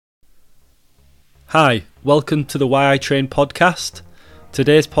Hi, welcome to the Why I Train podcast.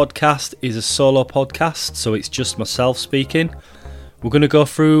 Today's podcast is a solo podcast, so it's just myself speaking. We're going to go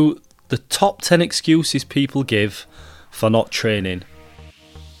through the top 10 excuses people give for not training.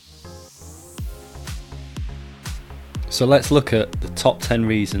 So let's look at the top 10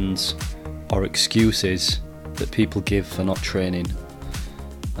 reasons or excuses that people give for not training,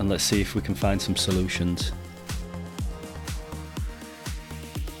 and let's see if we can find some solutions.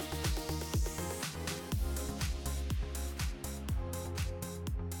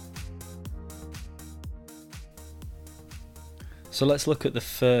 So let's look at the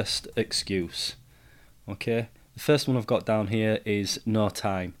first excuse. Okay, the first one I've got down here is no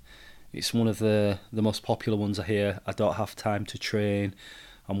time. It's one of the most popular ones I hear. I don't have time to train.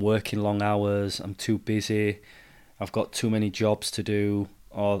 I'm working long hours. I'm too busy. I've got too many jobs to do.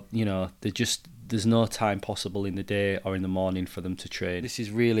 Or, there's no time possible in the day or in the morning for them to train. This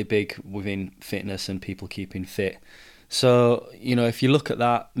is really big within fitness and people keeping fit. So, if you look at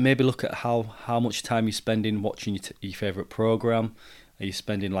that, maybe look at how much time you're spending watching your favourite programme. Are you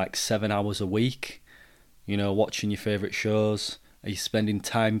spending like 7 hours a week, watching your favourite shows? Are you spending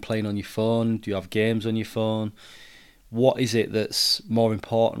time playing on your phone? Do you have games on your phone? What is it that's more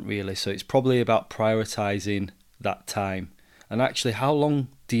important, really? So it's probably about prioritising that time. And actually, how long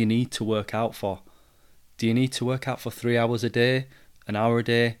do you need to work out for? Do you need to work out for 3 hours a day, an hour a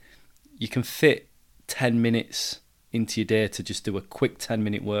day? You can fit 10 minutes into your day to just do a quick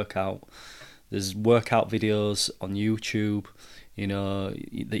 10-minute workout. There's workout videos on YouTube,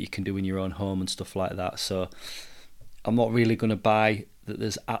 that you can do in your own home and stuff like that. So I'm not really going to buy that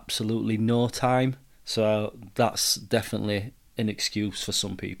there's absolutely no time. So that's definitely an excuse for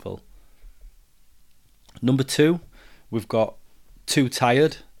some people. Number 2, we've got too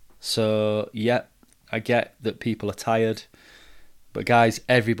tired. So yeah, I get that people are tired, but guys,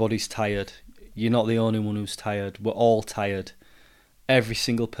 everybody's tired. You're not the only one who's tired. We're all tired. Every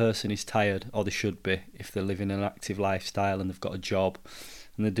single person is tired, or they should be, if they're living an active lifestyle and they've got a job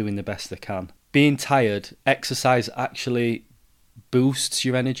and they're doing the best they can. Being tired, exercise actually boosts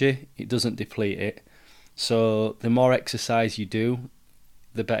your energy. It doesn't deplete it. So the more exercise you do,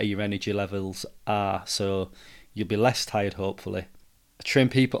 the better your energy levels are. So you'll be less tired, hopefully. I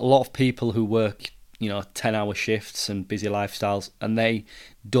train a lot of people who work 10-hour shifts and busy lifestyles, and they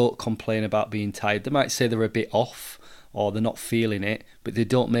don't complain about being tired. They might say they're a bit off or they're not feeling it, but they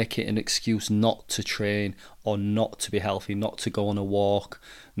don't make it an excuse not to train or not to be healthy, not to go on a walk,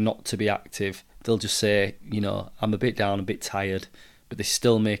 not to be active. They'll just say, I'm a bit down, a bit tired, but they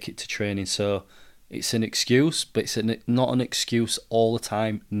still make it to training. So it's an excuse, but it's not an excuse all the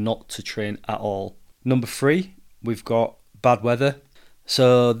time not to train at all. Number 3, we've got bad weather.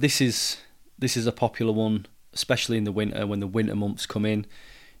 So this is a popular one, especially in the winter, when the winter months come in.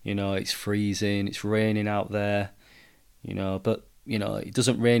 It's freezing, it's raining out there, but it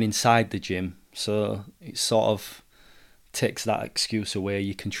doesn't rain inside the gym, so it sort of takes that excuse away.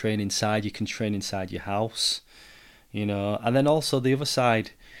 You can train inside your house, and then also the other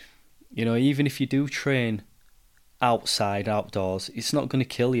side, even if you do train outside, outdoors, it's not going to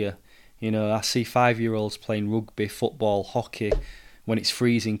kill you. I see 5-year-olds playing rugby, football, hockey, when it's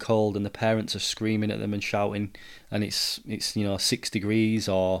freezing cold and the parents are screaming at them and shouting, and it's 6 degrees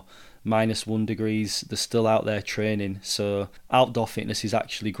or -1 degrees, they're still out there training. So outdoor fitness is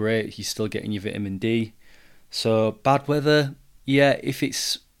actually great. You're still getting your vitamin D. So bad weather, yeah, if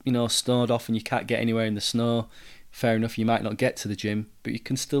it's snowed off and you can't get anywhere in the snow, fair enough, you might not get to the gym, but you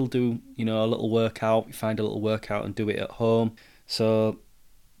can still do a little workout. You find a little workout and do it at home. So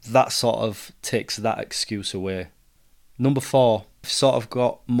that sort of takes that excuse away. Number 4, I've sort of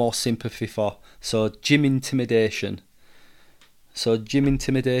got more sympathy for. So gym intimidation.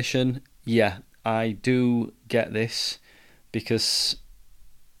 Yeah, I do get this, because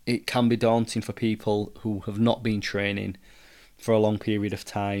it can be daunting for people who have not been training for a long period of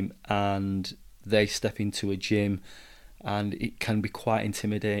time, and they step into a gym, and it can be quite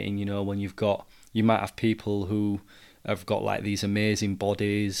intimidating, when you might have people who have got like these amazing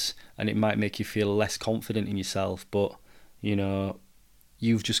bodies, and it might make you feel less confident in yourself, but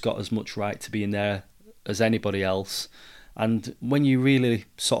you've just got as much right to be in there as anybody else. And when you really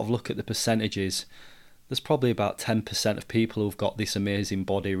sort of look at the percentages, there's probably about 10% of people who've got this amazing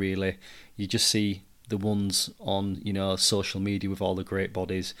body, really. You just see the ones on, social media with all the great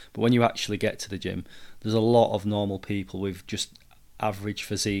bodies. But when you actually get to the gym, there's a lot of normal people with just average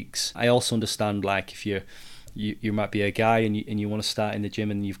physiques. I also understand, like, if you might be a guy and you want to start in the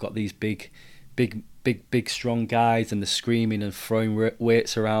gym, and you've got these big strong guys and they're screaming and throwing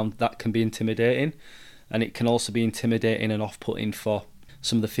weights around, that can be intimidating. And it can also be intimidating and off-putting for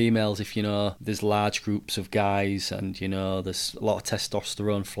some of the females, if you know there's large groups of guys and you know there's a lot of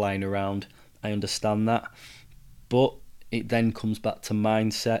testosterone flying around, I understand that. But it then comes back to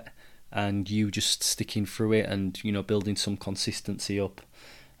mindset and you just sticking through it and, you know, building some consistency up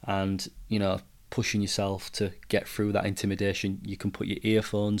and, you know, pushing yourself to get through that intimidation. You can put your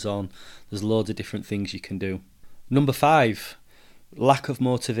earphones on. There's loads of different things you can do. Number 5, lack of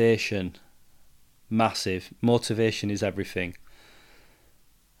motivation. Massive. Motivation is everything.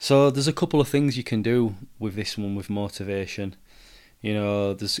 So there's a couple of things you can do with this one with motivation. You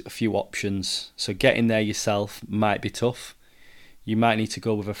know, there's a few options. So getting there yourself might be tough. You might need to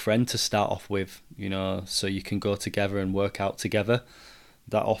go with a friend to start off with, you know, so you can go together and work out together.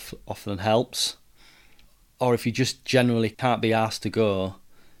 That often helps. Or if you just generally can't be asked to go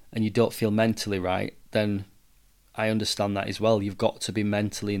and you don't feel mentally right, then I understand that as well. You've got to be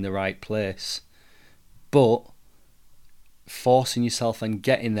mentally in the right place. But forcing yourself and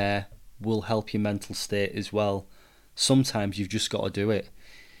getting there will help your mental state as well. Sometimes you've just got to do it.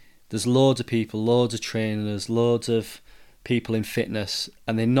 There's loads of people, loads of trainers, loads of people in fitness,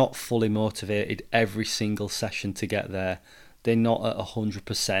 and they're not fully motivated every single session to get there. They're not at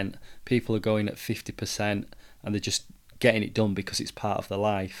 100%. People are going at 50% and they're just getting it done because it's part of their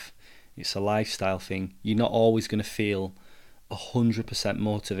life. It's a lifestyle thing. You're not always going to feel 100%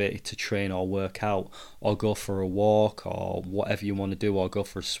 motivated to train or work out or go for a walk or whatever you want to do or go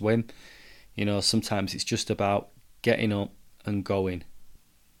for a swim. You know, sometimes it's just about getting up and going.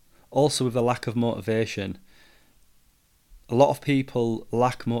 Also, with the lack of motivation, a lot of people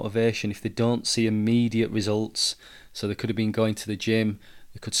lack motivation if they don't see immediate results. So they could have been going to the gym,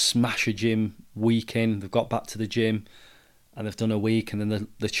 they could smash a gym week in, they've got back to the gym and they've done a week and then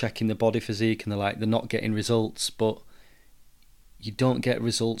they're checking the body physique and they're not getting results. But you don't get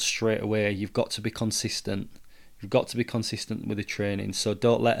results straight away. You've got to be consistent. You've got to be consistent with the training. So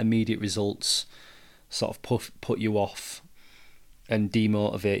don't let immediate results sort of put you off and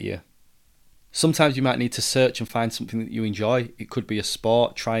demotivate you. Sometimes you might need to search and find something that you enjoy. It could be a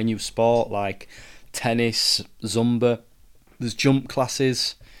sport. Try a new sport like tennis, Zumba. There's jump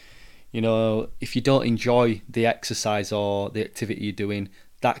classes. You know, if you don't enjoy the exercise or the activity you're doing,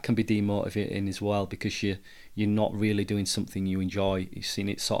 that can be demotivating as well because you're not really doing something you enjoy. You've seen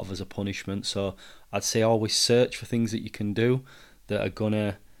it sort of as a punishment. So I'd say always search for things that you can do that are going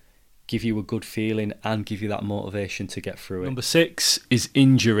to give you a good feeling and give you that motivation to get through it. Number 6 is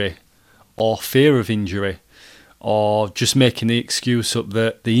injury or fear of injury, or just making the excuse up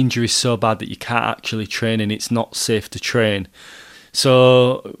that the injury is so bad that you can't actually train and it's not safe to train.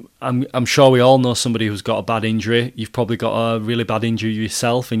 So I'm sure we all know somebody who's got a bad injury. You've probably got a really bad injury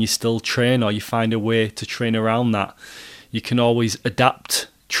yourself and you still train, or you find a way to train around that. You can always adapt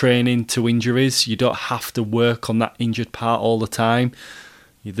training to injuries. You don't have to work on that injured part all the time.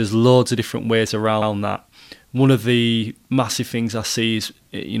 There's loads of different ways around that. One of the massive things I see is,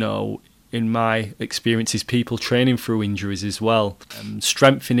 you know, in my experience, is people training through injuries as well,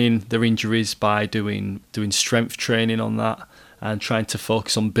 strengthening their injuries by doing strength training on that and trying to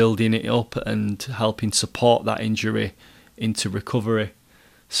focus on building it up and helping support that injury into recovery.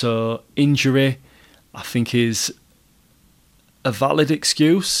 So injury, I think, is a valid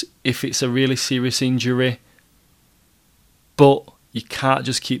excuse if it's a really serious injury, but you can't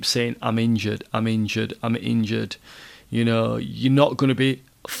just keep saying, I'm injured. You know, you're not going to be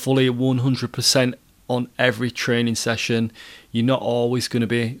fully 100% on every training session. You're not always going to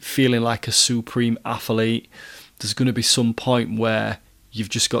be feeling like a supreme athlete. There's going to be some point where you've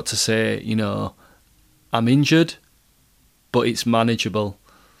just got to say, you know, I'm injured, but it's manageable.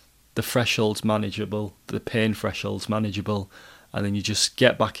 The threshold's manageable. The pain threshold's manageable. And then you just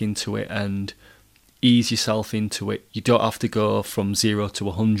get back into it and ease yourself into it. You don't have to go from 0 to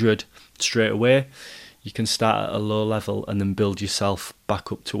 100 straight away. You can start at a low level and then build yourself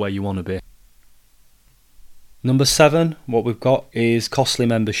back up to where you want to be. Number 7, what we've got is costly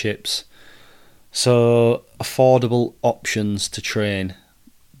memberships. So affordable options to train.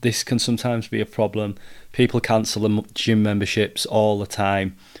 This can sometimes be a problem. People cancel gym memberships all the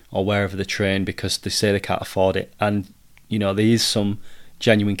time or wherever they train because they say they can't afford it. And, you know, there is some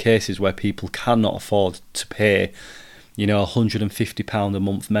genuine cases where people cannot afford to pay, you know, £150 a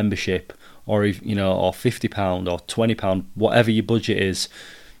month membership, or, you know, or £50 or £20, whatever your budget is.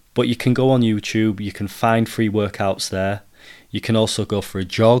 But you can go on YouTube, you can find free workouts there. You can also go for a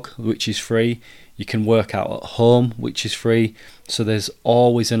jog, which is free. You can work out at home, which is free. So there's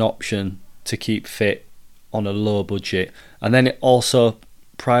always an option to keep fit on a low budget. And then it also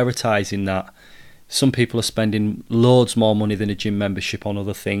prioritising that. Some people are spending loads more money than a gym membership on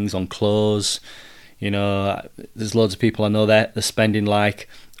other things, on clothes, You know, there's loads of people I know they're spending like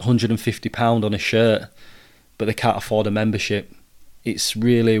 £150 on a shirt, but they can't afford a membership. It's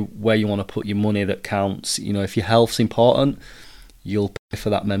really where you want to put your money that counts. You know, if your health's important, you'll pay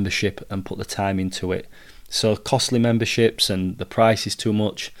for that membership and put the time into it. So costly memberships and the price is too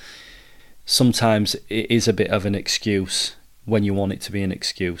much, sometimes it is a bit of an excuse when you want it to be an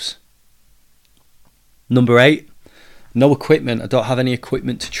excuse. Number 8, no equipment. I don't have any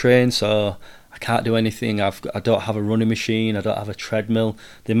equipment to train, so I can't do anything. I don't have a running machine, I don't have a treadmill.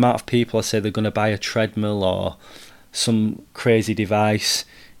 The amount of people I say they're going to buy a treadmill or some crazy device.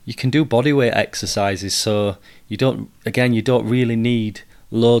 You can do bodyweight exercises, so you don't really need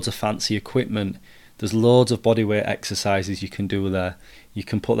loads of fancy equipment. There's loads of bodyweight exercises you can do there. You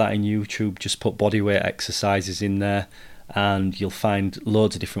can put that in YouTube, just put bodyweight exercises in there, and you'll find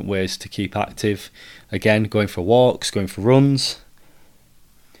loads of different ways to keep active. Again, going for walks, going for runs.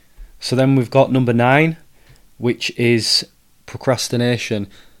 So then we've got number 9, which is procrastination.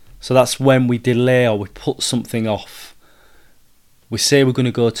 So that's when we delay or we put something off. We say we're going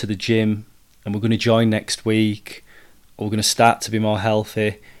to go to the gym and we're going to join next week, or we're going to start to be more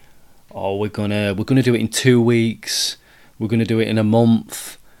healthy, or we're going to do it in 2 weeks, we're going to do it in a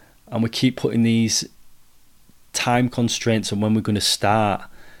month, and we keep putting these time constraints on when we're going to start.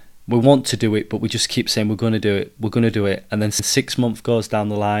 We want to do it, but we just keep saying we're going to do it, and then 6 months goes down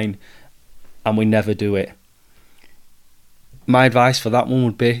the line and we never do it. My advice for that one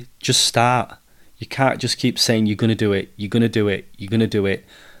would be just start. You can't just keep saying you're going to do it, you're going to do it, you're going to do it.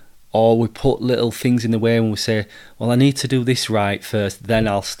 Or we put little things in the way and we say, well, I need to do this right first, then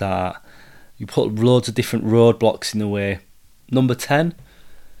I'll start. You put loads of different roadblocks in the way. Number 10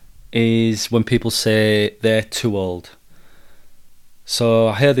 is when people say they're too old. So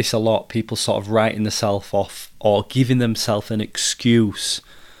I hear this a lot, people sort of writing themselves off or giving themselves an excuse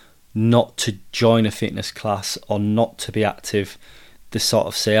not to join a fitness class or not to be active. They sort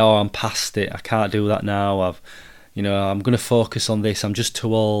of say, oh, I'm past it, I can't do that now, I'm going to focus on this, I'm just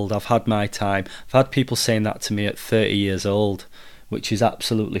too old, I've had my time. I've had people saying that to me at 30 years old, which is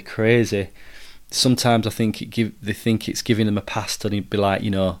absolutely crazy. Sometimes I think they think it's giving them a pass to be like,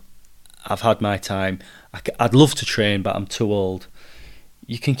 I've had my time, I'd love to train, but I'm too old.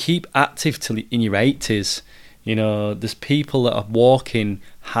 You can keep active till in your 80s. There's people that are walking,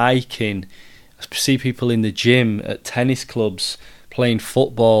 hiking. I see people in the gym, at tennis clubs, playing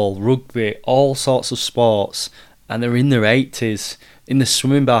football, rugby, all sorts of sports, and they're in their 80s. In the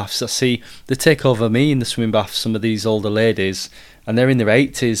swimming baths, I see they take over me in the swimming baths, some of these older ladies, and they're in their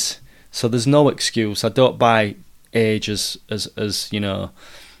 80s. So there's no excuse. I don't buy age as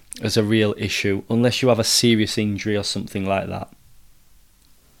a real issue, unless you have a serious injury or something like that.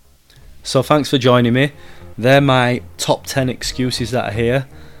 So thanks for joining me. They're my top 10 excuses that are here.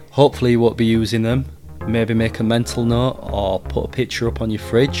 Hopefully you won't be using them. Maybe make a mental note or put a picture up on your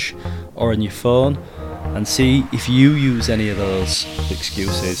fridge or on your phone and see if you use any of those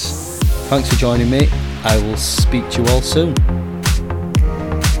excuses. Thanks for joining me. I will speak to you all soon.